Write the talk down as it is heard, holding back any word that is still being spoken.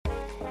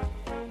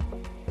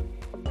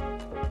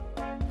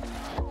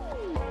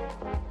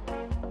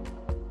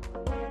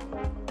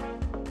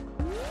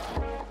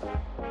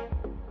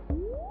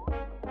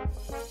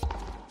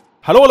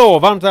Hallå,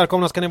 varmt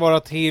välkomna ska ni vara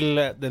till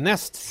det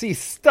näst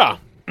sista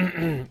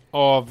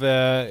av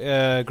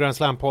Grand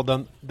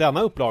Slam-podden,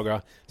 denna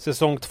upplaga,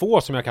 säsong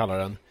 2 som jag kallar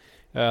den,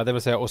 det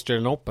vill säga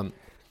Australian Open.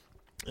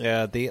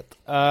 Det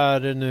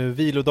är nu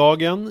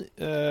vilodagen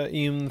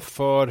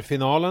inför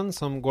finalen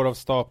som går av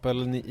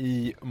stapeln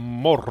i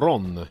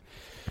morgon.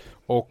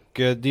 Och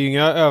det är ju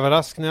inga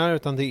överraskningar,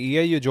 utan det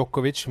är ju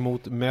Djokovic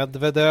mot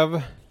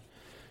Medvedev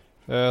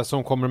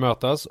som kommer att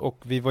mötas. Och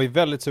vi var ju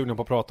väldigt sugna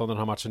på att prata om den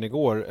här matchen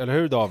igår, eller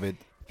hur David?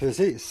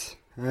 Precis.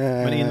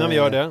 Men innan vi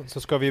gör det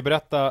så ska vi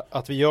berätta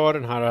att vi gör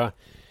den här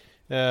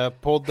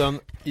podden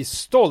i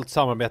stolt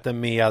samarbete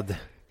med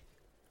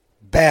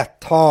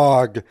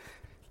Betthard.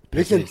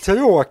 Vilken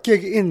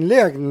tråkig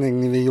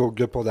inläggning vi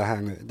gjorde på det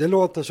här nu. Det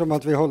låter som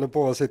att vi håller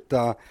på att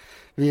sitta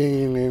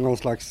i någon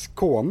slags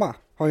koma.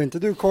 Har inte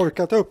du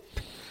korkat upp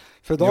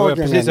för dagen? Jag har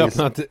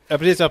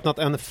precis öppnat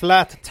en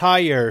Flat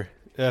Tire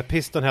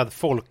Pistonhead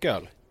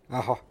folköl.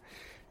 Jaha.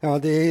 Ja,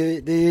 det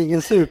är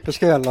ingen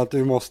superskräll att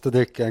du måste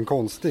dricka en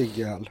konstig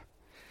öl.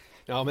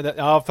 Ja, men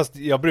fast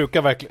jag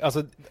brukar verkligen,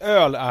 alltså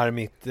öl är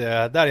mitt,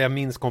 där är jag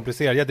minst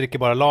komplicerad. Jag dricker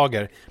bara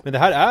lager. Men det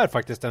här är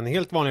faktiskt en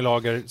helt vanlig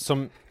lager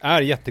som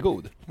är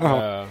jättegod.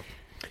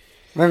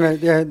 Men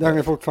den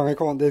är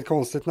fortfarande, det är ett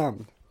konstigt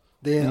namn.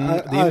 Det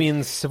är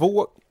min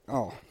svåger.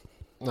 Ja.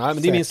 Nej,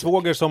 men det är min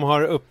svåger som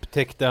har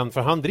upptäckt den,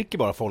 för han dricker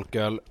bara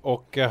folköl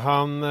och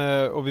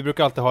och vi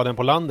brukar alltid ha den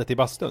på landet i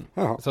bastun.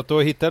 Så att då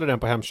hittade den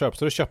på Hemköp,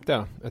 så då köpte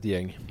jag ett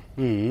gäng.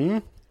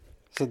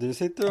 Så du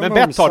sitter och men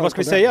Betthard, vad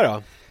ska vi säga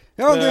då?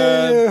 Ja, det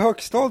är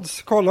högst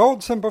odds. Kolla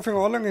oddsen på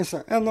finalen.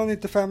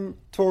 1,95,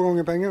 2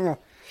 gånger pengarna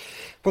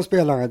på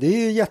spelarna. Det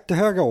är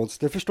jättehöga odds.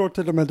 Det förstår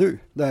till och med du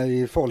där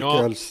i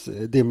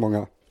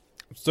folkölsdimmorna.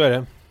 Så är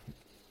det.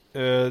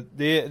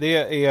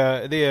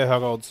 Det är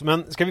höga odds.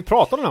 Men ska vi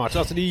prata om den här matchen?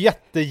 Alltså det är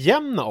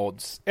jättejämna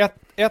odds.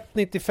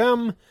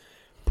 1,95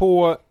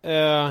 på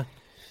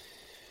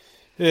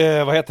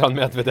vad heter han,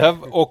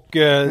 Medvedev? Och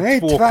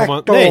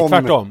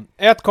tvärtom.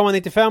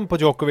 1,95 på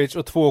Djokovic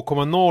och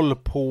 2,0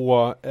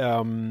 på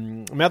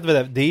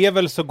Medvedev. Det är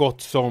väl så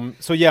gott som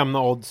så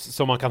jämna odds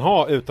som man kan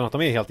ha utan att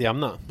de är helt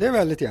jämna. Det är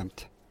väldigt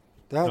jämnt.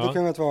 Det hade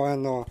kunnat vara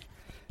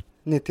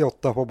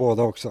 1,98 på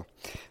båda också.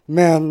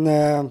 Men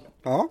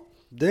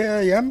det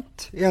är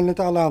jämnt enligt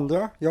alla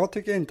andra. Jag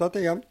tycker inte att det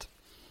är jämnt.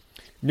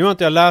 Nu har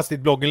inte jag läst ditt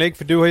blogginlägg,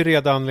 för du har ju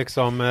redan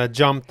liksom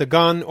jumped the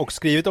gun och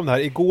skrivit om det här.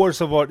 Igår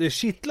så var det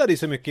kittlade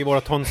så mycket i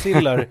våra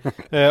tonsiller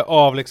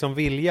av liksom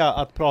vilja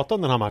att prata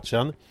om den här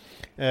matchen.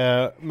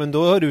 Men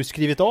då har du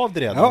skrivit av det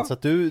redan. Så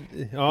att du,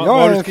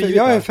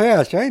 jag är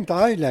fräsch, jag är inte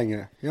arg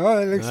längre.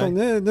 Jag är liksom,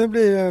 nu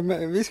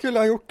blir vi skulle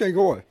ha gjort det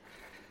igår.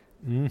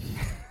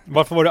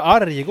 Varför var du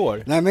arg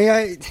igår? Nej,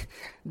 men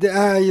det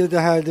är ju det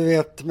här, du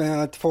vet,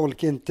 med att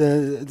folk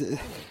inte,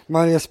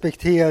 man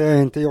respekterar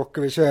inte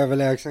Djokovic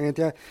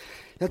överlägsenhet.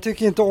 Jag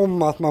tycker inte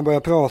om att man börjar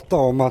prata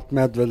om att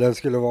Medvedev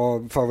skulle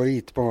vara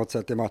favorit på något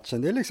sätt i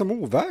matchen. Det är liksom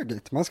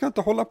ovärdigt. Man ska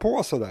inte hålla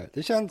på så där.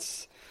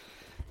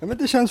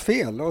 Det känns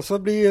fel. Och så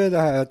blir det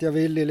här att jag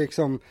vill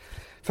liksom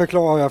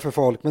förklara för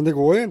folk. Men det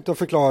går ju inte att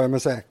förklara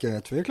med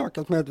säkerhet. För det är klart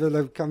att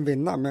Medvedev kan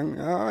vinna. Men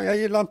jag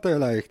gillar inte det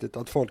där riktigt.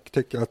 Att folk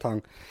tycker att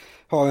han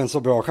har en så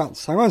bra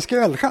chans. Han har en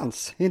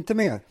skrällchans, inte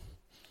mer.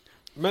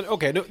 Men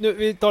okej, nu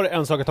vi tar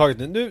en sak i taget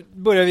nu. Nu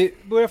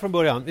börjar från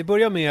början. Vi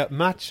börjar med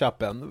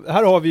matchupen.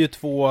 Här har vi ju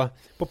två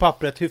på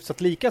pappret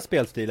hyfsat lika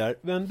spelstilar.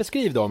 Men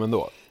beskriv dem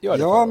ändå.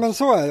 Men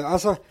så är det.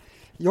 Alltså,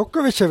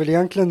 Djokovic är väl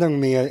egentligen den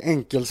mer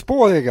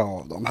enkelspåriga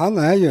av dem. Han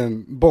är ju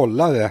en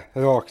bollare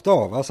rakt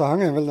av. Alltså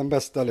han är väl den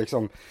bästa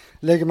liksom.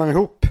 Lägger man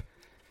ihop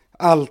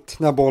allt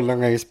när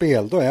bollen är i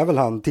spel, då är väl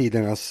han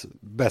tidernas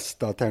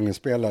bästa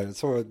tennisspelare.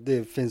 Så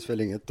det finns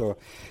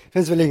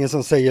väl inget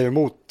som säger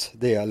emot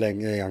det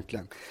längre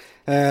egentligen.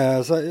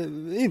 Så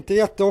inte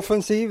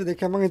jätteoffensiv, det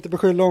kan man inte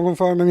beskylla honom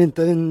för, men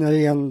inte en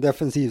ren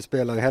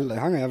defensivspelare heller.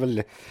 Han är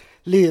väl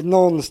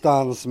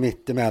någonstans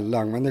mitt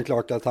emellan, men det är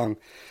klart att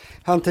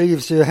han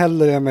trivs ju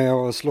hellre med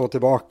att slå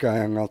tillbaka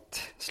än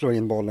att slå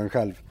in bollen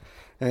själv.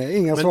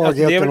 Inga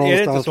svagheter alltså,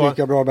 någonstans,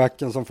 lika bra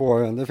backen som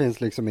forehand, det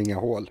finns liksom inga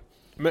hål.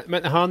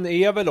 Men han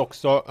är väl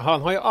också,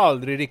 han har ju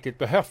aldrig riktigt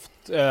behövt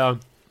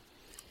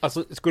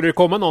alltså skulle det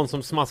komma någon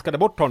som smaskade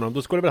bort honom,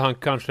 då skulle väl han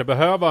kanske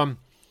behöva.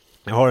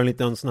 Jag har en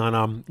liten sån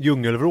här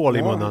djungelvrål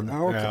i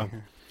munnen. Okay.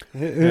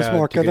 Hur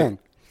smakar den?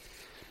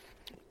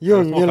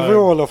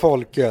 Djungelvrål och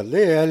folköl,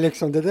 det är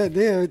liksom det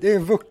är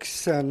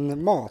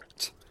vuxen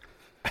mat.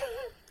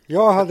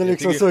 Jag hade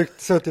liksom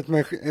suttit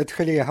med ett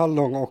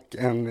geléhallon och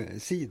en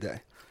cider.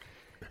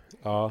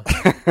 Ja.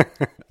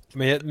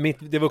 Men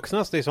det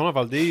vuxnaste i sådana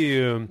fall, det är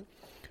ju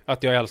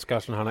att jag älskar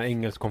sån här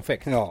engelsk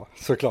konfekt. Ja,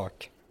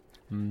 såklart.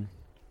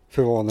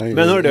 Förvånar ju.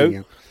 Men hör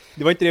du,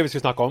 det var inte det vi ska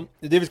snacka om.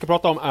 Det vi ska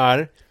prata om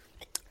är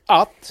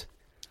att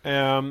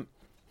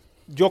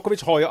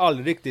Djokovic har ju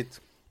aldrig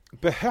riktigt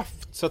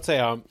behövt, så att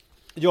säga,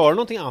 göra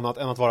någonting annat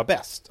än att vara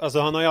bäst. Alltså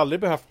han har ju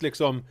aldrig behövt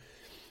liksom.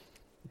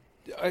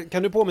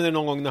 Kan du påminna dig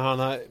någon gång när han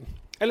har,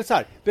 eller så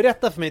här,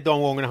 berätta för mig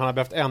de gånger han har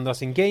behövt ändra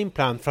sin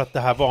gameplan för att det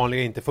här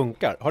vanliga inte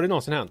funkar. Har det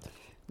någonsin hänt?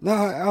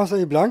 Nej, alltså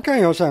ibland kan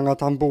jag känna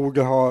att han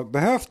borde ha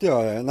behövt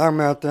göra det. När han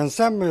möter en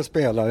sämre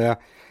spelare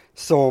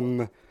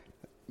som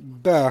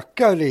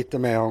bökar lite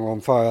med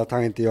honom för att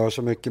han inte gör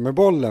så mycket med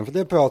bollen. För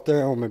det pratar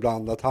jag om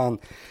ibland, att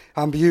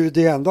han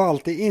bjuder ändå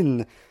alltid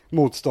in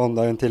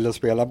motståndaren till att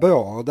spela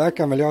bra. Och där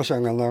kan väl jag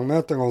känna, när han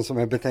möter någon som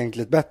är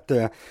betänkligt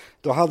bättre,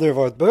 då hade det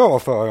varit bra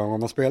för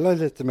honom att spela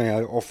lite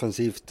mer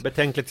offensivt.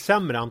 Betänkligt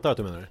sämre, antar jag att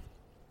du menar?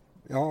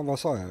 Ja, vad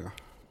sa jag då?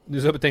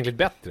 Du sa betänkligt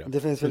bättre. Det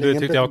finns väl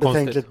ingen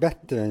betänkligt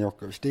bättre än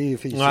Djokovic. Det är ju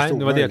fysiskt omöjligt. Nej,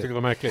 det var det jag tyckte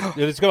var märkligt.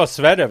 Det ska vara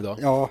Zverev då.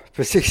 Ja,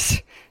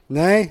 precis.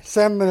 Nej,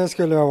 sämre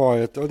skulle det ha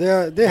varit. Och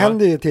det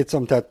händer ju titt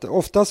som tätt.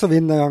 Ofta så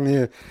vinner han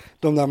ju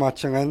de där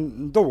matcherna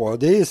ändå.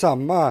 Det är ju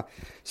samma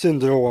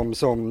syndrom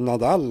som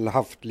Nadal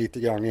haft lite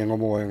grann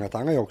genom åren. Att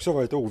han har ju också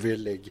varit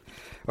ovillig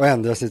att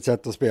ändra sitt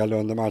sätt att spela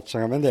under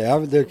matcherna. Men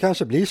det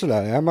kanske blir så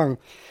där. Är man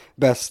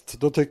bäst,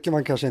 då tycker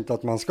man kanske inte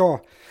att man ska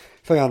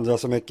förändra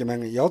så mycket.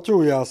 Men jag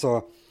tror ju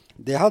alltså,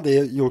 det hade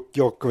gjort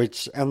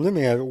Djokovic ännu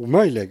mer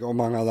omöjlig om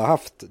man hade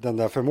haft den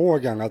där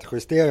förmågan att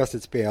justera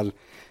sitt spel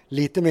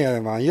lite mer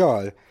än vad han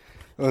gör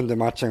under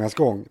matchernas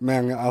gång.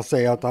 Men att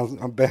säga att han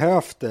har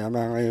behövt det, men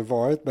han har ju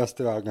varit bäst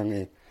i världen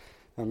i,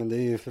 ja men det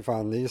är ju för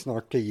fan, det är ju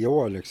snart 10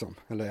 år liksom.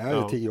 Eller är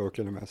det 10 år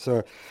till och med.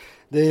 Så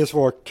det är ju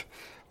svårt.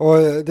 Och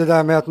det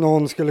där med att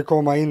någon skulle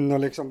komma in och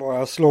liksom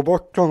bara slå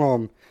bort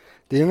honom,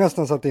 det är ju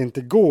nästan så att det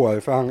inte går.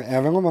 För han,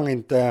 även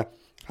om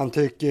han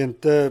trycker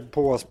inte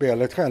på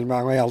spelet själv, men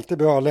han har ju alltid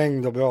bra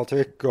längd och bra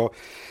tryck och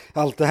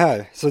allt det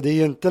här. Så det är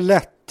ju inte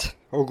lätt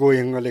att gå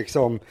in och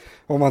liksom,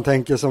 om man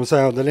tänker som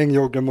Söderling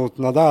gjorde mot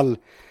Nadal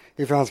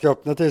i Franska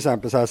öppna till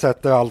exempel, så här,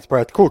 sätter allt på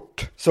ett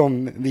kort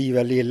som vi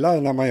väl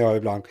gillar när man gör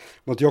ibland.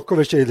 Mot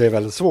Djokovic är det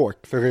väldigt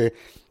svårt, för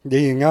det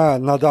är inga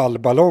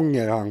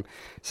Nadal-ballonger han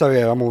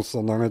serverar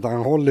motståndaren, utan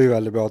han håller ju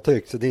väldigt bra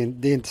tryck. Så det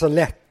är inte så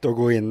lätt att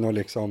gå in och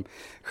liksom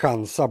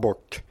chansa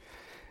bort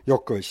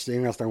Djokovic. Det är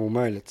nästan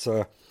omöjligt.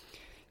 Så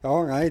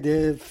ja, nej,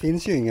 det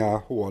finns ju inga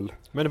hål.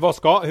 Men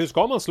hur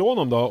ska man slå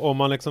honom då? Om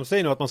man liksom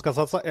säger nu att man ska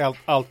satsa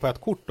allt på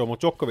ett kort då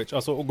mot Djokovic,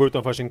 alltså och gå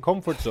utanför sin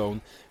comfort zone.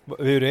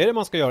 Hur är det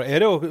man ska göra? Är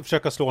det att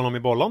försöka slå honom i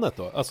bollandet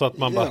då? Alltså att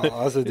man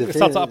bara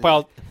satsa på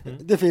allt.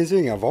 Det finns ju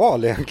inga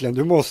val egentligen.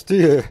 Du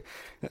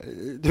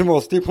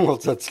måste ju på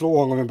något sätt slå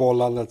honom i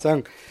bollandet.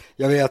 Sen,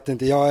 jag vet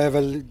inte, jag är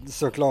väl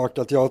såklart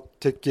att jag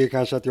tycker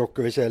kanske att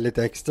Djokovic är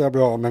lite extra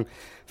bra, men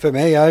för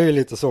mig är det ju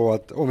lite så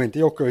att om inte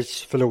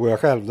Djokovic förlorar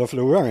själv, då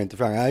förlorar han inte,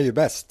 för han är ju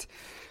bäst.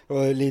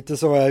 Och lite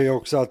så är det ju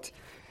också att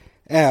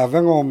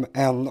även om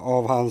en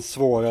av hans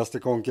svåraste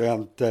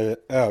konkurrenter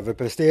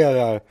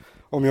överpresterar,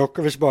 om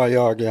Djokovic bara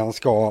gör det han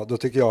ska, då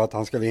tycker jag att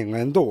han ska vinna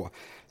ändå.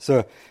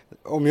 Så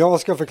om jag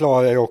ska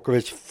förklara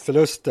Djokovic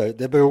förluster,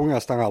 det beror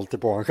nästan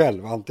alltid på honom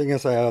själv. Antingen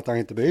säger jag att han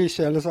inte bryr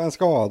sig, eller så är han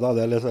skadad,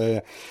 eller så är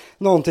det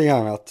någonting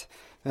annat.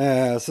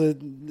 Så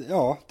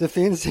ja, det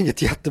finns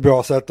inget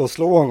jättebra sätt att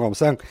slå honom.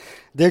 Sen,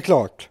 det är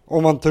klart,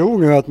 om man tror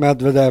nu att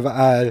Medvedev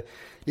är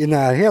i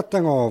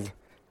närheten av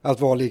att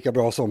vara lika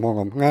bra som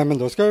honom, nej, men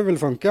då ska det väl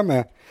funka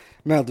med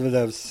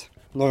Medvedevs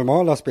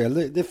normala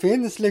spel. Det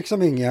finns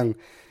liksom ingen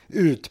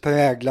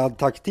utpräglad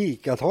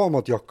taktik att ha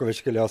mot Djokovic,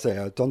 skulle jag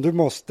säga, utan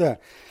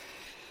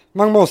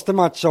man måste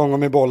matcha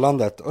honom i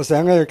bollandet. Och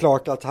sen är det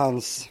klart att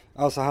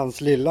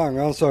hans lilla, han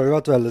har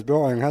servat väldigt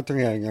bra i den här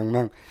turneringen,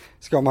 men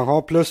ska man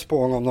ha plus på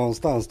honom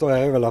någonstans, då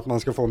är det väl att man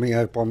ska få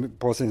mer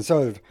på sin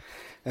serv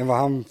än vad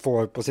han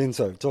får på sin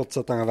serv, trots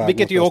att han har världens.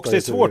 Vilket ju också är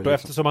svårt då,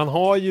 eftersom han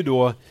har ju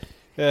då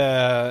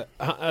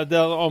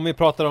om vi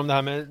pratar om det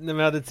här med när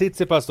vi hade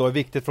Tsitsipas då, är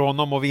viktigt för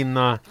honom att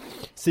vinna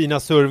sina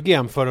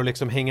servegame för att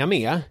liksom hänga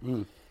med.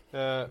 Men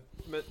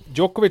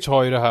Djokovic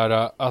har ju det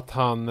här att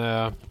han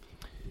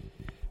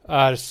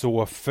är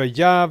så för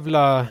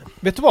jävla...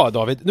 Vet du vad,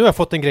 David? Nu har jag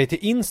fått en grej till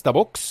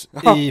Instabox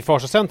i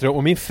Farsta centrum,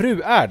 och min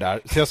fru är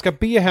där, så jag ska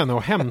be henne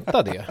att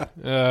hämta det.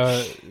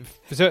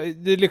 Så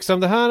det är liksom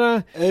det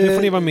här, nu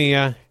får ni vara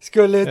med.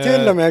 Skulle det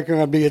till och med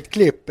kunna bli ett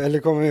klipp, eller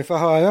kommer vi få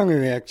höra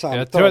nu ert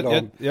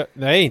samtal?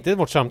 Nej, inte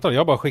vårt samtal, jag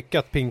har bara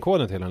skickat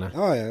pinkoden till henne.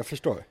 Ja, jag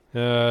förstår.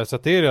 Så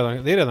att det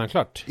är redan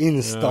klart.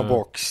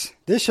 Instabox.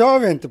 Det kör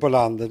vi inte på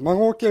landet. Man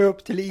åker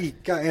upp till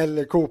Ica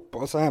eller Coop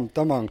och så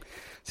hämtar man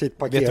sitt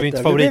paket. Vet du mitt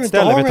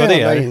favoritställe? Vet du vad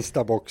det är?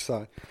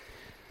 Instaboxar.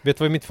 Vet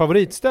du vad mitt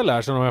favoritställe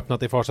är som de har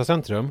öppnat i Farsta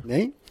centrum?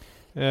 Nej.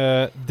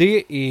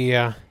 Det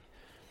är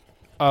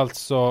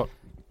alltså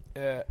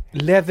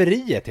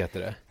Leveriet heter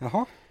det.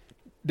 Jaha.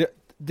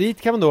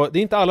 Dit kan man då, det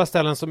är inte alla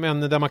ställen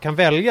där man kan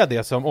välja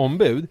det som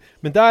ombud,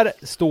 men där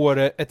står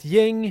det ett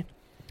gäng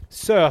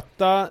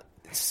söta,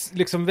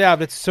 liksom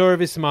jävligt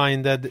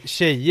service-minded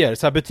tjejer,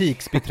 så här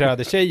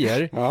butiksbiträde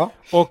tjejer. Ja.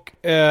 Och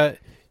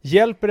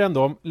hjälper den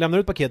dem, lämnar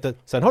ut paketet.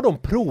 Sen har de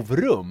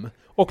provrum,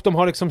 och de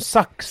har liksom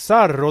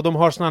saxar, och de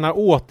har sån här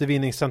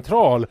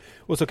återvinningscentral,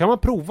 och så kan man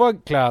prova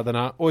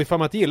kläderna, och ifall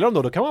man inte gillar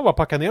dem då kan man bara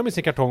packa ner dem i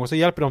sin kartong, och så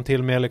hjälper de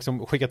till med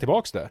liksom skicka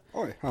tillbaks det.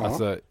 Oj, ja.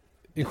 Alltså,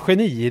 en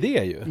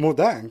geniidé ju.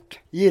 Modernt.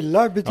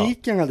 Gillar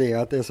butikerna det,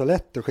 att det är så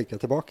lätt att skicka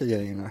tillbaka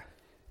grejerna?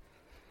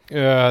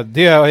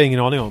 Det har jag ingen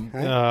aning om.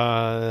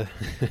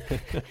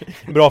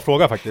 Bra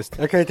fråga faktiskt.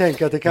 Jag kan ju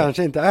tänka att det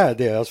kanske inte är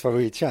deras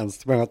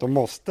favorittjänst, men att de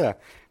måste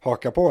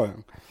haka på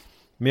den.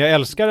 Men jag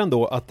älskar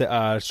ändå att det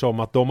är som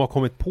att de har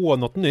kommit på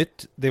något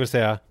nytt, det vill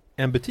säga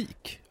en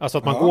butik. Alltså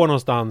att man går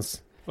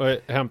någonstans och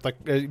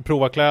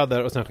provar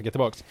kläder och sen skickar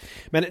tillbaks.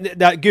 Men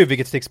gud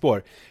vilket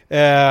stickspår.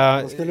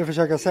 Jag skulle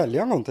försöka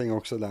sälja någonting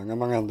också där när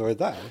man ändå är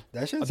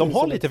där. Känns de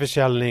har lite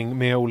försäljning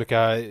med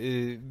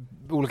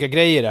olika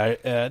grejer där.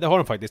 Det har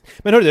de faktiskt.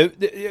 Men hörru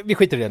du, vi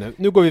skiter i det nu.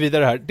 Nu går vi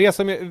vidare här. Det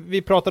som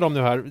vi pratade om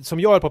nu här, som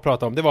jag är på att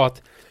prata om, det var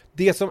att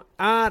det som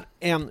är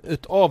en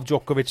utav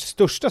Djokovics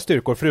största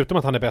styrkor, förutom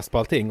att han är bäst på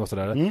allting och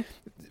sådär.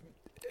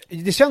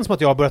 Det känns som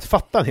att jag har börjat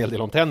fatta en hel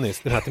del om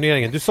tennis, den här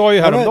turneringen. Du sa ju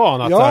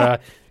häromdagen att såhär,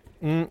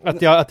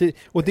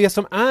 och det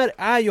som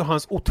är ju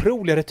hans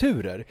otroliga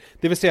returer.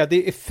 Det vill säga,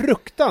 det är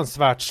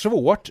fruktansvärt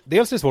svårt.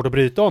 Dels är det svårt att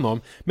bryta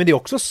honom, men det är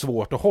också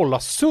svårt att hålla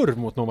serv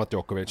mot Novak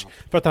Djokovic.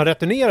 För att han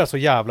returnerar så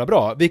jävla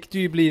bra. Vilket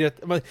ju blir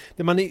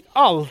man är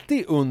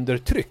alltid under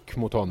tryck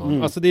mot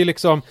honom. Alltså det är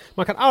liksom,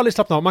 man kan aldrig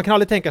slappna av. Man kan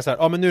aldrig tänka så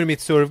här, men nu är det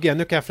mitt servegame.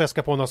 Nu kan jag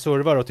fläska på några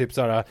servar och typ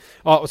så här,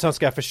 och sen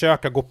ska jag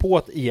försöka gå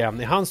på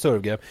igen i hans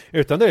servegame.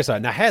 Utan det är så här,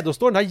 nej, då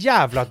står den där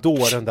jävla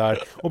dåren där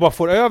och bara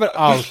får över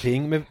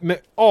allting med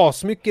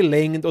asmycket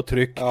längd och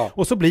tryck,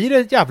 och så blir det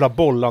ett jävla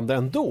bollande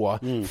ändå,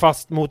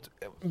 fast mot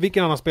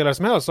vilken annan spelare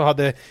som helst så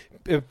hade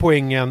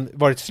poängen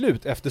varit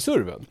slut efter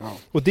serven.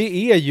 Och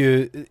det är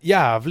ju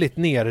jävligt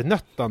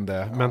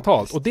nernöttande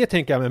mentalt, och det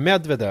tänker jag med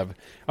Medvedev.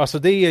 Alltså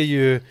det är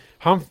ju,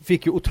 han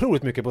fick ju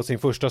otroligt mycket på sin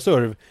första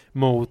serv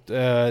mot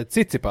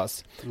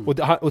Tsitsipas,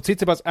 och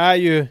Tsitsipas är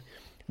ju,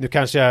 nu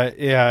kanske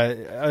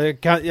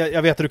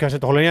jag vet att du kanske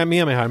inte håller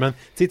med mig här, men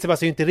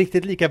Tsitsipas är ju inte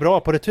riktigt lika bra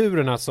på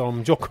returerna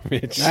som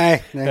Djokovic.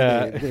 Nej.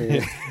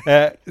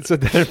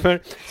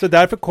 Så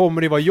därför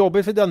kommer det vara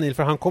jobbigt för Daniil,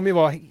 för han kommer ju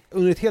vara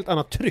under ett helt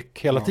annat tryck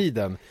hela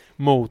tiden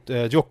mot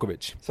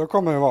Djokovic. Så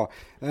kommer det vara.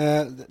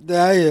 Det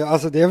är ju,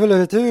 alltså det är väl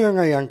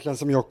returerna egentligen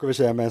som Djokovic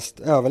är mest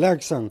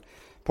överlägsen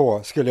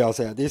på, skulle jag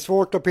säga. Det är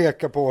svårt att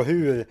peka på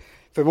hur,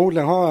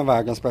 förmodligen har han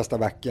världens bästa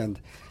backhand.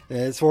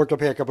 Svårt att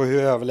peka på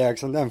hur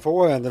överlägsen den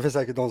får en. Det finns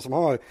säkert de som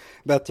har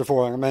bättre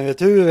forehand. Men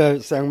returer,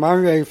 sen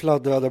Murray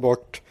fladdrade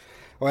bort.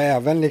 Och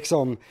även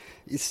liksom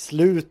i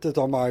slutet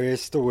av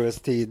Murrays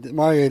storhetstid.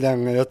 Murray är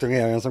den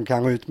returneringen som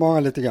kan utmana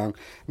lite grann.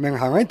 Men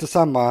han har inte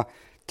samma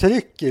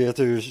tryck i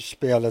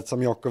returspelet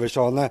som Djokovic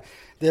har.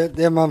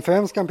 Det man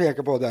främst kan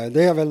peka på där,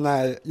 det är väl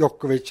när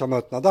Djokovic har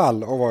mött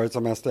Nadal och varit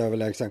som mest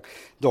överlägsen.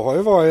 Då har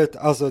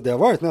det har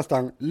varit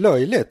nästan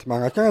löjligt.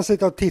 Man kan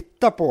sitta och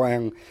titta på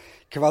en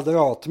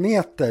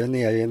kvadratmeter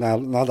ner i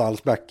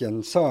Nadals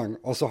backhand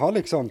och så har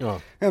liksom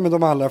men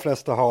de allra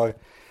flesta har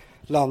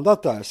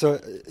landat där. Så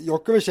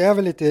Djokovic är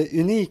väl lite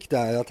unik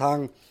där,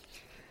 att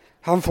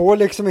han får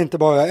liksom inte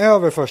bara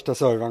över första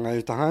servarna,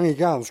 utan han i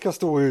ganska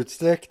stor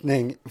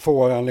utsträckning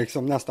får han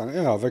liksom nästan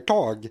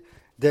övertag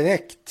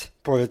direkt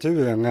på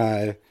returen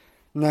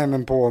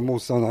men på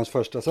motståndarens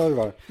första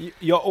servar.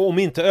 Ja, om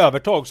inte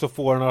övertag så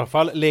får han i alla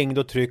fall längd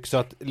och tryck, så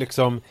att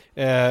liksom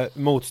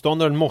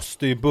motståndaren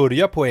måste ju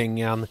börja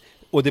poängen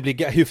och det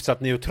blir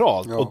hyfsat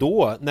neutralt. Och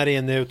då, när det är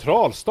en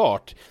neutral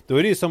start, då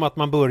är det ju som att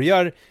man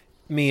börjar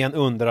med en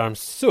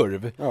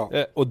underarmsserv.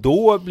 Och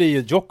då blir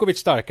ju Djokovic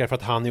starkare för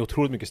att han är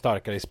otroligt mycket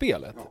starkare i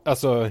spelet.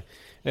 Alltså,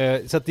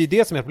 så att det är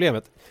det som är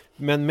problemet.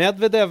 Men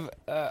Medvedev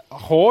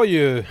har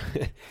ju,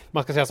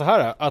 man ska säga så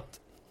här,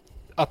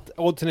 att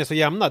oddsen är så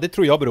jämna, det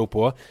tror jag beror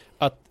på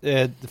att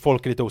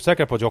folk är lite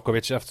osäkra på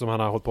Djokovic eftersom han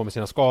har hållit på med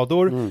sina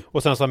skador.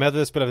 Och sen så har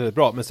Medvedev spelat väldigt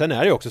bra. Men sen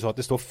är det också så att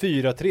det står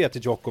 4-3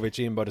 till Djokovic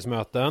i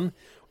inbördesmöten.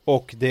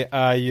 Och det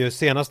är ju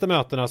senaste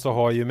mötena så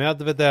har ju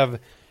Medvedev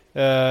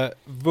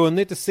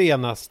vunnit det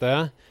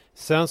senaste.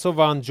 Sen så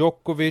vann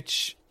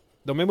Djokovic,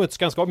 de är möts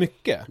ganska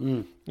mycket.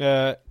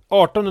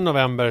 18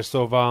 november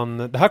så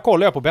vann, det här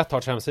kollar jag på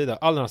Bethards hemsida,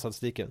 all den här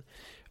statistiken.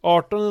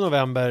 18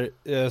 november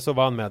så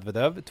vann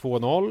Medvedev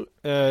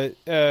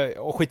 2-0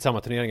 och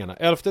skitsamma turneringarna.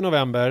 11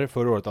 november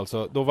förra året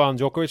alltså, då vann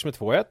Djokovic med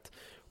 2-1.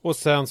 Och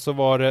sen så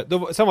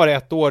var det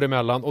ett år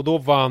emellan, och då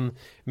vann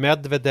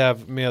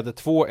Medvedev med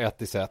 2-1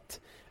 i set.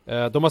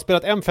 De har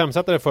spelat en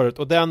 5-setare förut,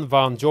 och den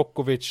vann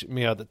Djokovic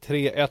med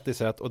 3-1 i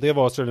set, och det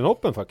var Australian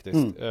Open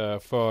faktiskt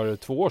för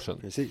 2 år sedan.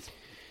 Precis.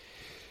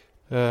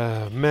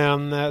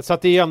 Men så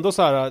att det är ändå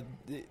så här,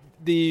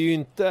 det är ju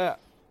inte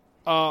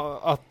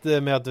att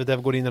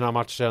Medvedev går in i den här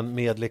matchen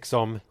med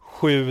liksom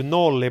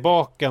 7-0 i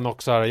baken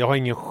och så här, jag har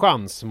ingen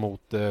chans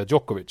mot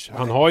Djokovic.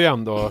 Han har ju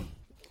ändå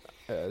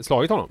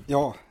slagit honom.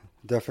 Ja,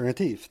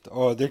 definitivt.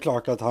 Och det är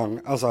klart att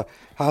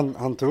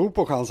han tror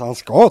på chans, han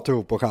ska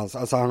tro på chans.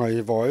 Alltså han har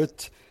ju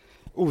varit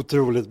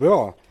otroligt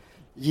bra,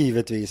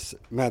 givetvis,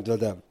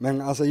 Medvedev.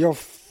 Men alltså jag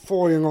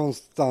får ju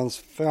någonstans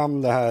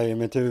fram det här i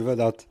mitt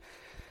huvud att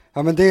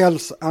men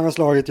dels han har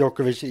slagit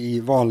Djokovic i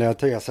vanliga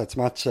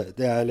 3-setsmatcher.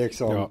 Det är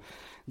liksom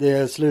det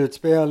är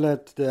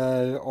slutspelet, det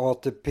är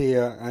ATP,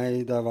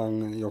 där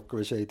vann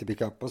Djokovic ATP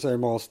Cup, och så är det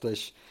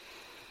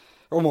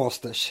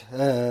Masters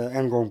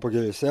en gång på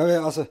grus.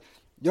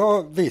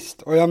 Ja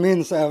visst, och jag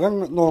minns även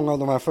någon av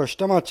de här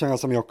första matcherna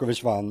som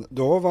Djokovic vann.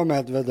 Då var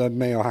Medvedev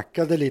med och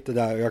hackade lite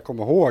där, och jag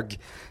kommer ihåg,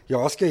 jag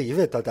har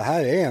skrivit att det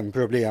här är en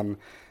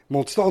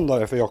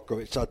problemmotståndare för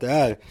Djokovic. Att det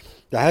här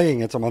är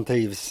inget som han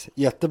trivs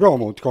jättebra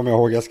mot, kommer jag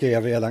ihåg. Jag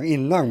skrev redan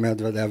innan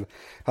Medvedev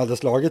hade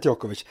slagit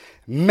Djokovic.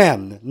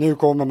 Men nu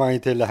kommer man ju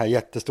till det här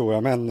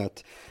jättestora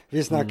männet.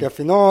 Vi snackar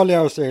final i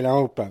Australian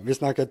Open. Vi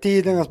snackar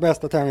tidernas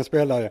bästa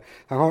tennisspelare.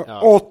 Han har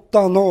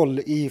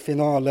 8-0 i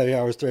finaler i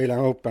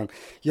Australian Open.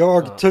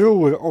 Jag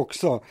tror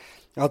också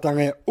att han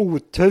är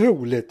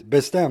otroligt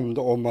bestämd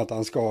om att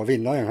han ska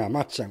vinna den här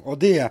matchen. Och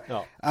det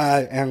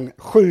är en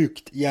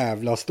sjukt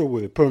jävla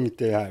stor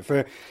punkt i det här.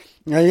 För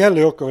när det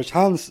gäller Djokovic,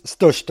 hans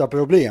största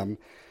problem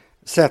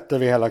sett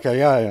över hela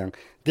karriären,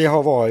 det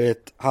har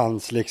varit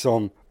hans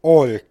liksom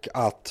ork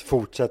att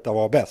fortsätta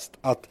vara bäst.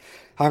 Att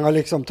han har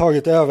liksom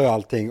tagit över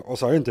allting, och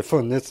så har det inte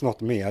funnits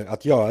något mer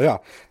att göra.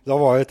 Det har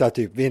varit att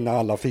typ vinna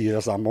alla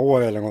 4 samma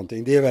år eller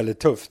någonting. Det är väldigt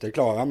tufft, det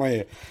klarar man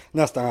ju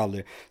nästan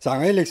aldrig. Så han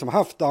har ju liksom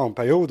haft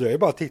downperioder. Det är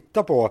bara att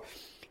titta på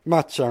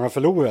matcher han har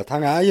förlorat.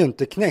 Han är ju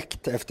inte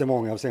knäckt efter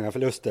många av sina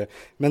förluster.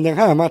 Men den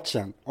här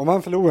matchen, om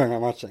han förlorar den här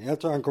matchen, jag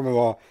tror han kommer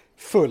vara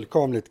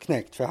fullkomligt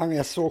knäckt. För han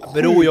är så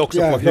sjukt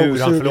jävla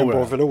osugen på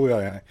att förlora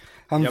det här.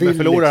 Men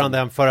förlorar han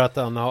den för att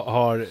han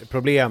har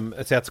problem,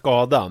 sett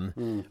skadan,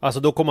 alltså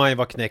då kommer han ju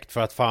vara knäckt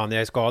för att fan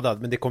jag är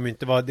skadad, men det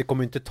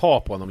kommer inte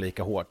ta på honom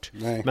lika hårt.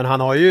 Nej. Men han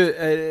har ju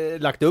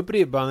lagt upp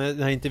ribban i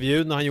den här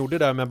intervjun när han gjorde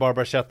där med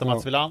Barbara Chet och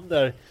Mats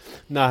Wilander,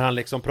 när han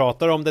liksom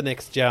pratar om the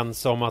next gen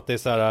som att det är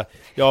så här,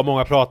 ja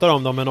många pratar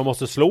om dem men de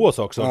måste slå oss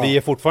också. Vi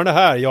är fortfarande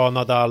här, jag,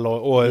 Nadal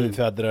och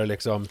Federer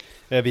liksom.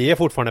 Vi är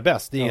fortfarande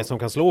bäst, det är ingen som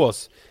kan slå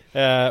oss.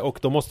 Och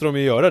då måste de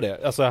ju göra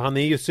det. Alltså han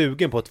är ju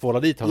sugen på att tvåla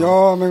dit honom.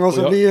 Ja, men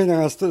också blir den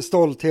här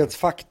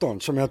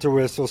stolthetsfaktorn som jag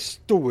tror är så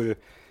stor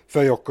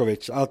för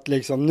Djokovic. Att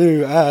liksom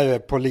nu är det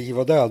på liv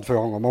och död för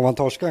honom. Om han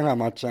torskar den här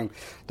matchen,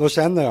 då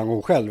känner han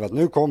nog själv att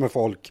nu kommer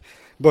folk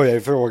börja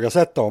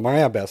ifrågasätta om han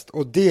är bäst.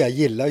 Och det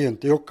gillar ju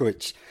inte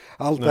Djokovic.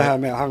 Allt det här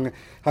med,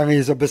 han är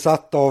ju så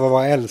besatt av att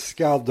vara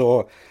älskad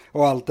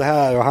och allt det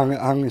här, och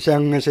han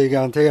känner sig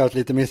garanterat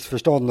lite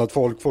missförstånd att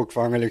folk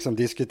fortfarande liksom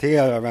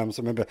diskuterar vem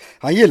som är bäst.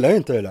 Han gillar ju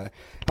inte det där.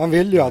 Han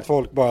vill ju att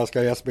folk bara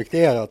ska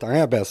respektera att han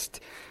är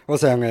bäst, och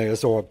sen är det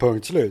så,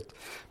 punkt slut.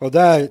 Och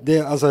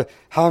alltså,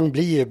 han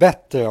blir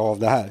bättre av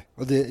det här.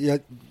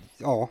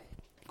 Och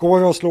går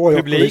det att slå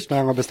Djokovic när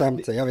han har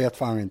bestämt sig? Jag vet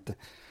fan inte.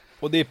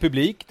 Och det är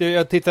publik.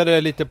 Jag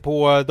tittade lite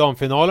på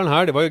damfinalen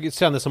här. Det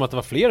kändes som att det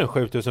var fler än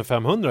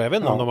 7500. Jag vet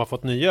inte om de har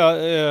fått nya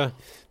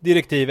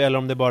direktiv eller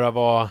om det bara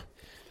var...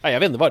 Nej, jag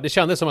vet inte, det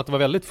kändes som att det var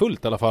väldigt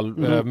fullt i alla fall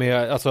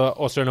med alltså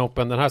Australian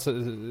Open, den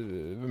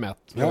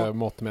här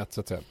måttmätt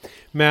så att säga.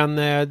 Men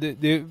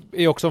det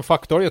är också en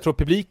faktor. Jag tror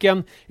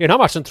publiken i den här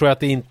matchen tror jag att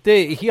det inte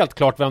är helt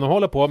klart vem de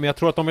håller på, men jag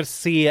tror att de vill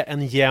se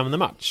en jämn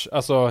match.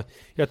 Alltså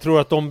jag tror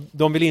att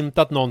de vill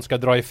inte att någon ska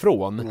dra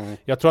ifrån. Nej.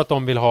 Jag tror att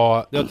de vill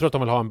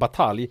ha en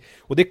batalj,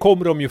 och det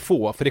kommer de ju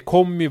få, för det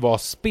kommer ju vara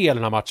spel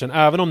den här matchen.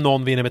 Även om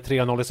någon vinner med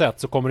 3-0 i set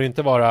så kommer det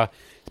inte vara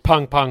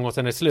pang pang och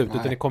sen är det slut. Nej.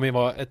 Utan det kommer ju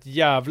vara ett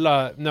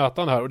jävla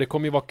nötande här, och det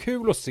kommer ju vara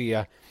kul att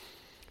se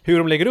hur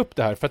de lägger upp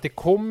det här, för att det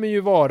kommer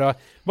ju vara,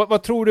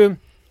 vad tror du,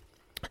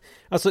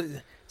 alltså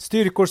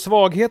styrkor,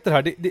 svagheter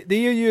här,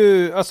 det är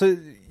ju alltså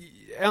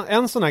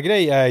en sån här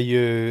grej är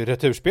ju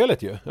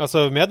returspelet ju.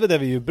 Alltså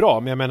Medvedev är ju bra,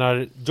 men jag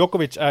menar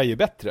Djokovic är ju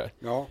bättre.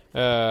 Ja.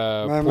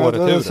 Men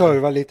Medvedev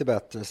servar lite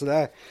bättre, så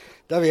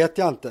där vet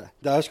jag inte.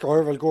 Där ska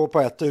det väl gå på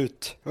ett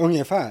ut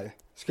ungefär,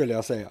 skulle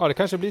jag säga. Ja, det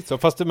kanske blir så.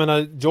 Fast jag menar,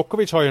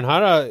 Djokovic har ju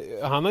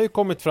han har ju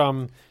kommit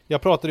fram,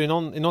 jag pratade i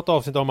något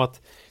avsnitt om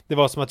att det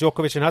var som att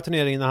Djokovic i den här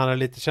turneringen, när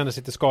han kände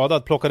sig lite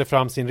skadad, plockade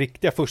fram sin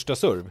riktiga första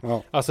serv.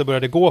 Ja. Alltså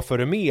började gå för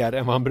det mer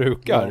än vad han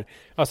brukar. Ja.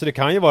 Alltså det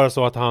kan ju vara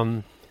så att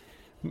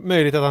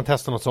möjligt att han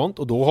testar något sånt,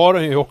 och då har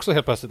han ju också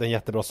helt plötsligt en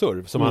jättebra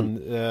serv som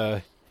han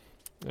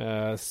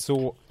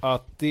så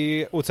att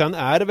det, och sen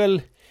är det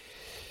väl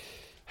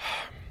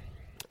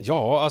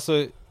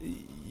alltså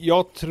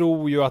jag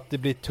tror ju att det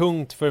blir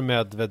tungt för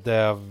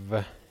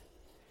Medvedev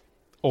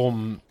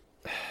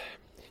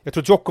jag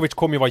tror Djokovic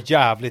kommer ju vara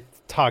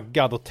jävligt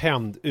taggad och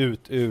tänd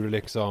ut ur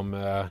liksom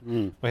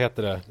vad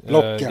heter det?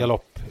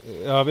 Galopp.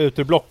 Ut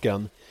ur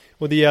blocken.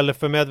 Och det gäller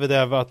för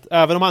Medvedev att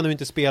även om han nu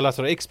inte spelar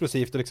så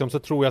explosivt liksom, så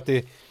tror jag att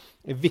det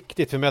är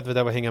viktigt för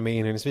Medvedev att hänga med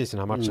inledningsvis i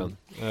den här matchen.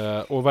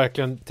 Och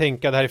verkligen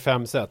tänka det här i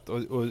 5 set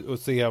och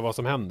se vad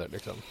som händer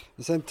liksom.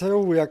 Sen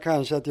tror jag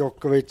kanske att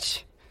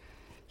Djokovic,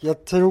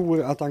 jag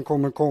tror att han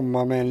kommer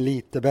komma med en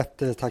lite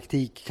bättre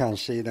taktik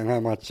kanske i den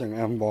här matchen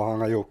än vad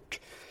han har gjort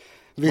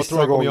vissa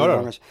vad tror du han kommer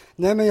göra?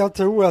 Nej, men jag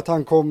tror att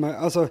han kommer,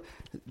 alltså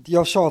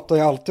jag tjatar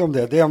ju alltid om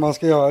det man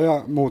ska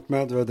göra mot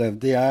Medvedev,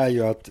 det är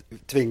ju att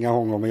tvinga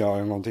honom att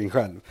göra någonting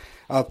själv.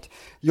 att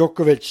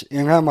Djokovic i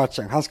den här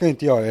matchen, han ska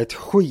inte göra ett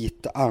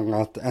skit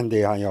annat än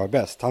det han gör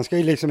bäst. Han ska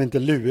ju liksom inte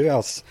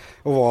luras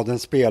och vara den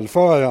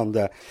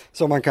spelförande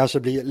som man kanske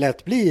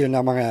lätt blir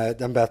när man är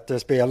den bättre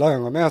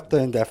spelaren och möter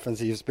en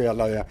defensiv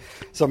spelare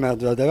som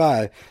Medvedev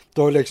är.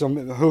 Då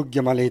liksom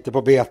hugger man lite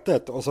på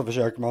betet och så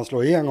försöker man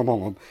slå igenom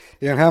honom.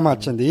 I den här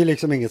matchen, det är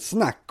liksom inget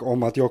snack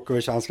om att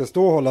Djokovic, han ska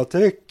stå och hålla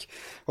tryck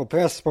och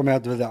press på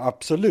Medvedev,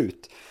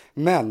 absolut.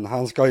 Men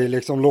han ska ju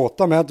liksom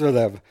låta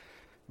Medvedev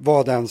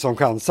vara den som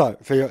chansar.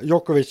 För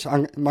Djokovic,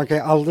 man kan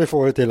ju aldrig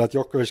få det till att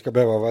Djokovic ska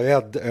behöva vara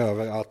rädd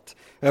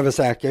över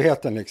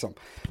säkerheten liksom.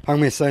 Han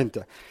missar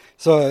inte.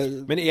 Så,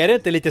 men är det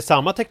inte lite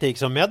samma teknik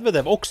som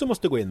Medvedev också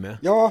måste gå in med?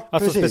 Ja,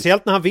 alltså precis.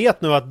 Speciellt när han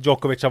vet nu att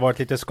Djokovic har varit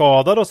lite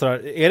skadad och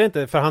sådär. Är det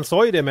inte, för han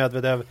sa ju det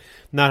Medvedev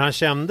när han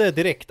kände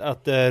direkt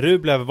att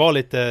Rublev var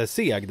lite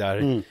seg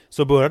där,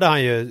 så började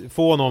han ju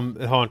få honom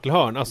hörn till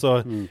hörn.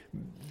 Alltså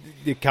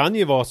det kan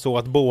ju vara så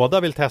att båda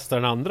vill testa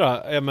den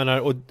andra. Jag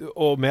menar,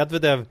 och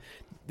Medvedev,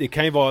 det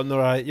kan ju vara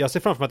några, jag ser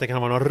framför mig att det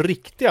kan vara några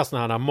riktiga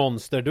sådana här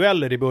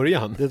monsterdueller i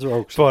början. Det tror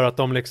jag också. För att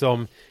de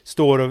liksom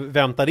står och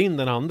väntar in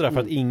den andra,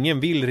 för att ingen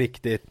vill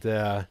riktigt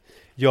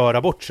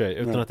göra bort sig,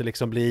 utan att det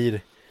liksom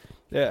blir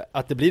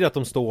att det blir att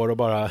de står och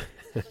bara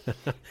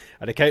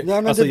ja, det kan ju, nej,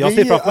 men alltså, det, jag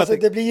blir, ser framför alltså,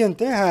 att det blir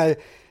inte det här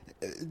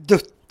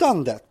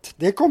duttandet.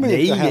 Det kommer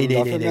inte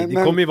hända. Nej.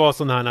 Det kommer ju vara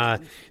sån här,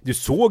 du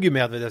såg ju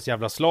Medvedevs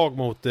jävla slag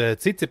mot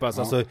Tsitsipas.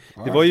 Ja, alltså,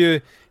 det var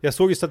ju, jag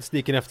såg ju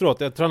statistiken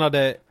efteråt. Jag tror han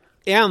hade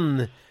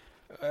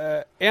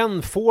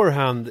en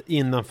forehand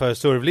innanför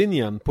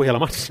servlinjen på hela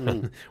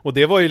matchen. Och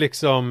det var ju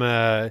liksom,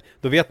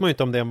 då vet man ju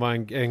inte om det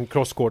var en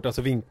crosscourt,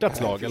 alltså vinklat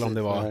slag, eller om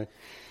det var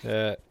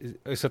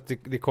så att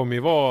det kommer ju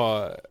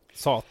vara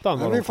satan.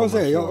 Ja, vi får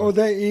se. Och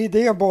i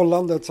det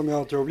bollandet som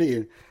jag tror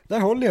blir, där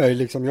håller jag ju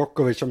liksom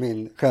Djokovic som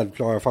min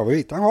självklara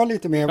favorit. Han har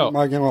lite mer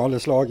marginal i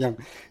slagen.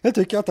 Jag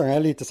tycker att han är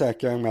lite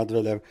säkrare än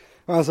Medvedev.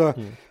 Alltså,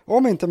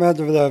 om inte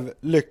Medvedev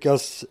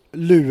lyckas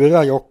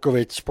lura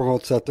Djokovic på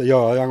något sätt och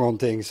göra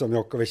någonting som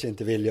Djokovic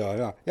inte vill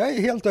göra. Jag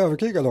är helt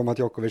övertygad om att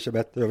Djokovic är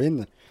bättre och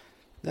vinner.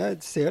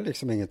 Jag ser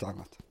liksom inget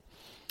annat.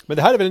 Men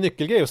det här är väl en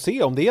nyckelgrej att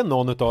se om det är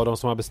någon av dem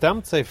som har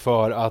bestämt sig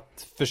för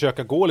att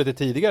försöka gå lite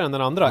tidigare än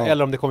den andra.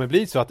 Eller om det kommer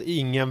bli så att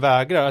ingen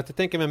vägrar. Att jag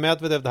tänker med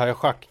Medvedev, det här är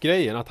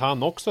schackgrejen. Att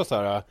han också så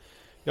här,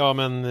 ja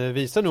men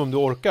visa nu om du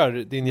orkar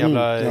din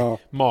jävla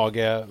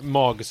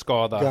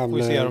magskada.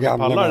 Och se om du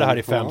pallar det här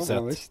i 5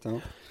 set.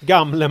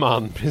 Gamle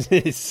man,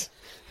 precis.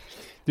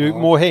 Du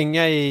må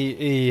hänga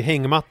i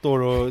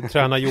hängmattor och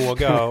träna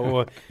yoga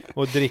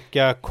och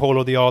dricka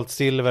kollodialt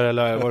silver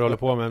eller vad du håller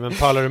på med. Men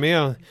pallar du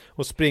med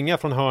och springa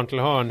från hörn till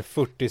hörn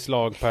 40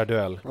 slag per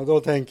duell? Och då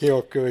tänker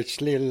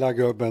Djokovic, lilla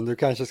gubben, du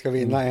kanske ska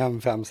vinna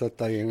en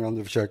 5-setare innan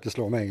du försöker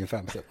slå mig i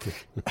 5 set.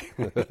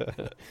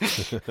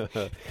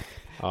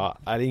 Ja,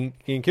 det är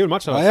en kul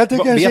match. Ja, jag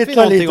tycker den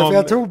kittlar lite, för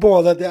jag tror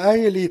båda, det är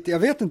ju lite, jag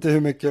vet inte hur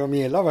mycket de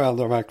gillar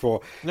varandra de här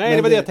två. Nej,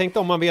 det var det jag tänkte,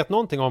 om man vet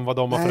någonting om vad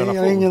de har för relation.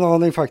 Nej, jag har ingen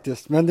aning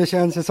faktiskt, men det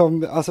känns ju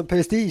som, alltså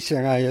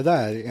prestigen är ju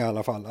där i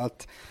alla fall,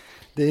 att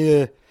det är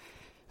ju,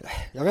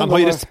 han har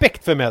ju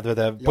respekt för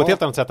Medvedev på ett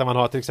helt annat sätt än man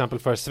har till exempel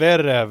för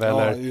Zverev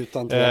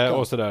eller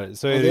och sådär.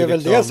 Så och det är väl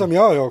liksom det som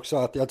gör också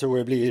att jag tror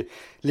det blir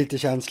lite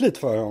känsligt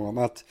för honom,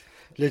 att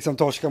liksom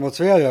torska mot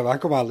Zverev, han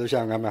kommer aldrig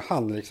känna med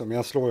han liksom,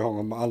 jag slår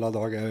honom alla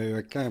dagar i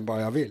veckan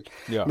bara jag vill.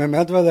 Ja. Men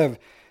Medvedev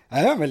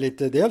är väl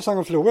lite, dels har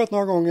han förlorat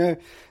några gånger,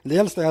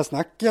 dels det här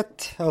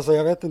snacket, alltså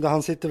jag vet inte,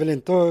 han sitter väl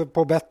inte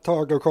på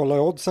bettag och kollar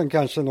oddsen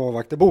kanske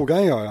Novak, det borde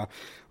han göra,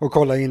 och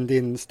kolla in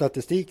din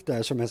statistik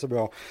där som är så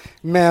bra.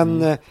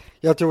 Men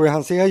jag tror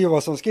han ser ju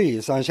vad som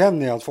skrivs, han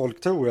känner ju att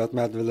folk tror att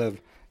Medvedev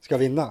ska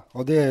vinna,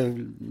 och det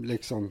är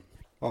liksom,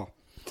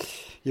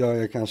 gör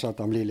ju kanske att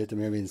han blir lite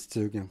mer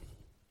vinstsugen.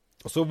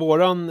 Och så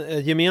våran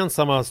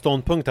gemensamma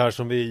ståndpunkt här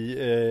som vi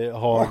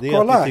har, det är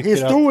kolla, att vi tycker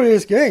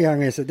historisk grej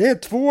här, det är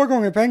 2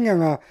 gånger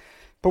pengarna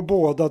på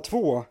båda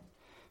två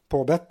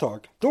på bettag.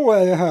 Då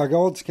är det höga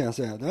odds, kan jag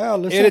säga. Det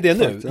är det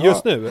nu? Ja.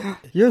 Just nu?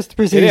 Just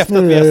precis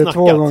nu är det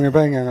 2 gånger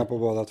pengarna på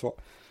båda två.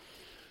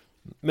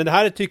 Men det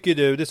här tycker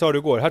du, det sa du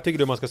igår, här tycker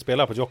du man ska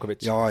spela på Djokovic?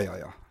 Ja.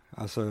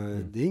 Alltså,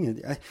 det är inget,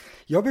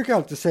 jag brukar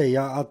alltid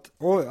säga att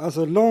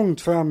alltså,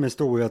 långt fram i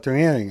stora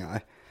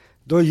turneringar,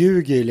 då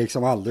ljuger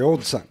liksom aldrig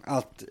oddsen.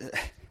 Att,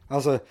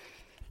 alltså,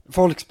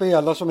 folk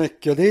spelar så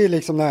mycket, och det är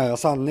liksom nära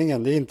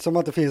sanningen. Det är inte som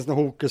att det finns något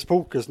hokus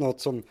pokus,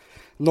 något som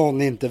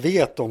någon inte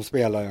vet om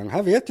spelaren.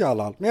 Här vet ju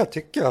alla allt, men jag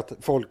tycker att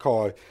folk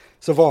har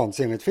så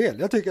vansinnigt fel.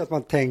 Jag tycker att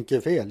man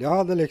tänker fel.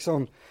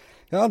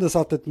 Jag hade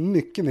satt ett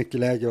mycket, mycket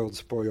lägre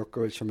odds på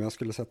Djokovic som jag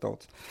skulle sätta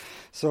odds.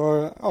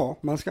 Så ja,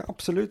 man ska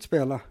absolut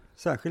spela,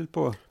 särskilt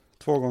på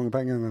 2 gånger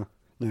pengarna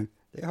nu.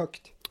 Det är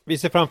högt. Vi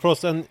ser framför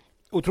oss en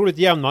otroligt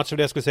jämn match,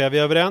 det jag skulle säga. Vi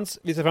är överens.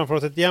 Vi ser framför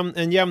oss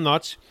en jämn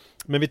match.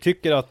 Men vi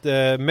tycker att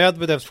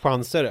Medvedevs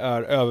chanser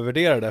är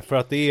övervärderade. För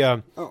att det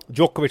är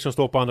Djokovic som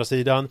står på andra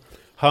sidan.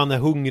 Han är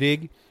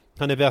hungrig.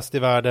 Han är bäst i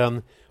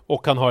världen.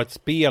 Och han har ett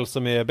spel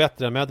som är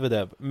bättre än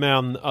Medvedev.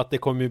 Men att det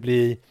kommer ju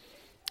bli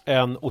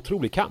en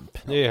otrolig kamp.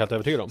 Det är jag helt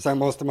övertygad om. Sen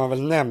måste man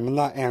väl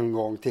nämna en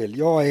gång till.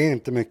 Jag är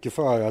inte mycket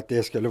för att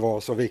det skulle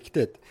vara så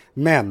viktigt.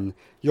 Men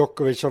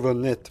Djokovic har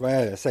vunnit,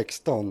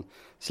 16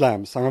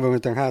 slams. Han har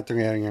vunnit den här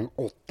turneringen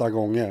 8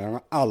 gånger. Han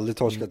har aldrig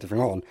torskat i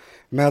final.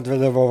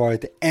 Medvedev har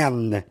varit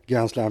en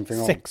Grand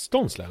Slam-final.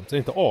 16 slams? Är det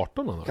inte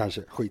 18 han har?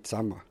 Kanske,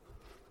 skitsamma.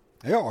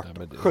 Ja,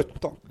 18,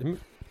 17.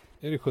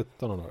 Är det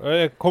 17 han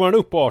har? Kommer han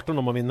upp på 18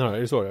 om man vinner här?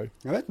 Är det så det är?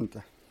 Jag vet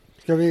inte.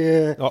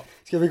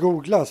 Ska vi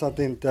googla så att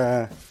det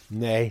inte...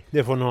 Nej,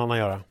 det får någon annan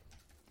göra.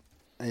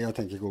 Jag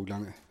tänker googla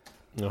nu.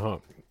 Jaha.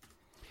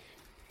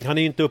 Han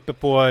är ju inte uppe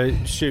på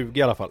 20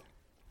 i alla fall.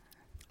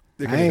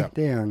 Nej,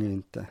 det är han ju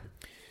inte.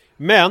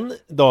 Men,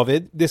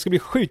 David, det ska bli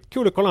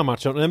skitkul att kolla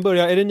matchen. Den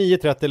börjar, är det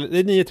 9.30 eller? Det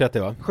är 9.30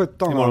 va?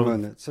 17 har han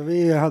vunnit. Så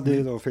vi hade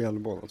ju då fel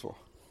båda två.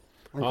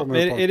 Ja,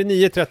 är det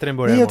 9.30 den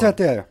börjar?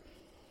 9.30 är det.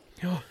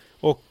 Ja,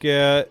 och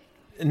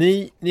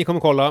ni kommer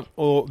kolla.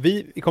 Och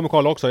vi kommer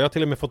kolla också. Jag har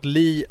till och med fått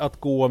Li att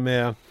gå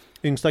med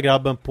yngsta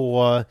grabben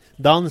på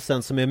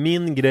dansen som är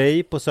min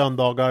grej på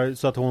söndagar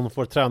så att hon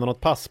får träna något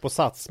pass på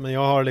Sats. Men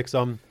jag har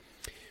liksom...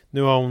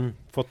 Nu har hon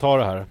fått ta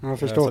det här. Jag har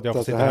förstått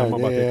att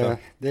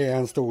det är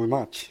en stor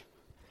match.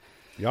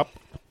 Japp.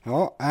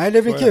 Ja,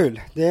 det blir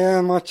kul. Det är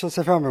en match att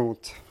se fram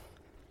emot.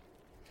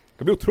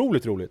 Det blir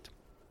otroligt roligt.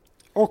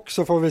 Och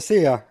så får vi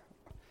se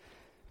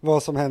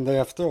vad som händer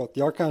efteråt.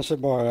 Jag kanske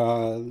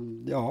bara,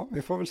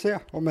 vi får väl se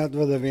om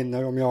Medvedev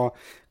vinner, om jag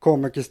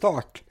kommer till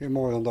start i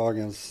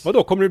morgondagens...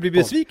 Vadå, kommer du bli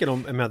besviken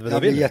om Medvedev vinner?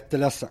 Jag blir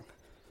jätteledsen.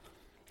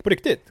 På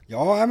riktigt?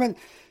 Ja, men...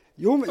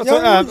 Jo,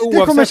 alltså,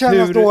 det kommer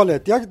kännas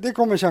dåligt. Det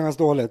kommer kännas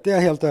dåligt, det är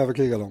jag helt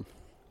övertygad om.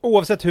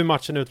 Oavsett hur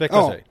matchen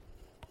utvecklar sig?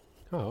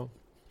 Ja.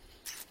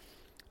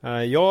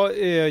 Jag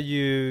är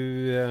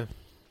ju...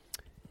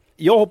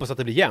 Jag hoppas att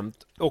det blir jämnt.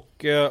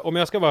 Och om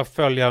jag ska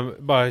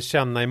bara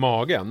känna i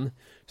magen,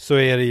 så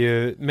är det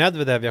ju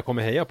Medvedev jag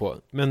kommer heja på.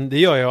 Men det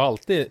gör jag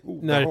alltid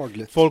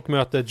när folk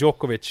möter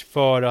Djokovic,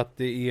 för att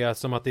det är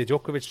som att det är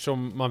Djokovic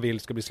som man vill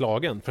ska bli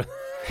slagen. För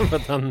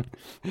att han...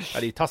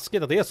 det är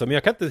taskigt att det är så, men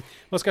jag kan inte...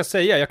 Vad ska jag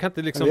säga? Jag kan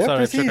inte liksom så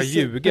här försöka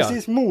ljuga.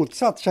 Precis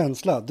motsatt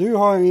känsla. Du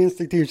har en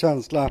instinktiv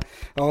känsla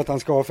av att han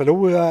ska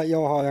förlora.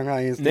 Jag har den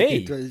här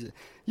instinktiv... Nej.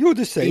 Jo,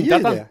 du säger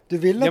det. Du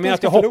vill att han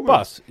ska jag förlora.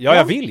 Hoppas. Ja,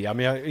 jag vill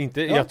men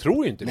jag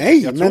tror inte det.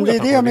 Nej, men det är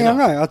det jag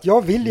menar. Att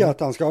jag vill ju att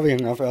han ska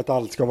vinna för att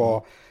allt ska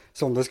vara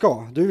som det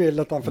ska. Du vill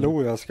att han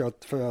förlorar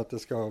för att det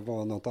ska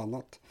vara något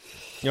annat.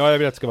 Ja, jag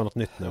vill att det ska vara något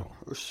nytt nu.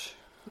 Usch.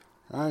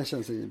 Nej, det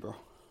känns inte bra.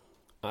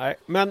 Nej,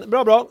 men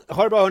bra.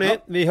 Ha det bra hörni. Ja.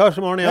 Vi hörs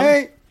imorgon igen.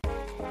 Hej!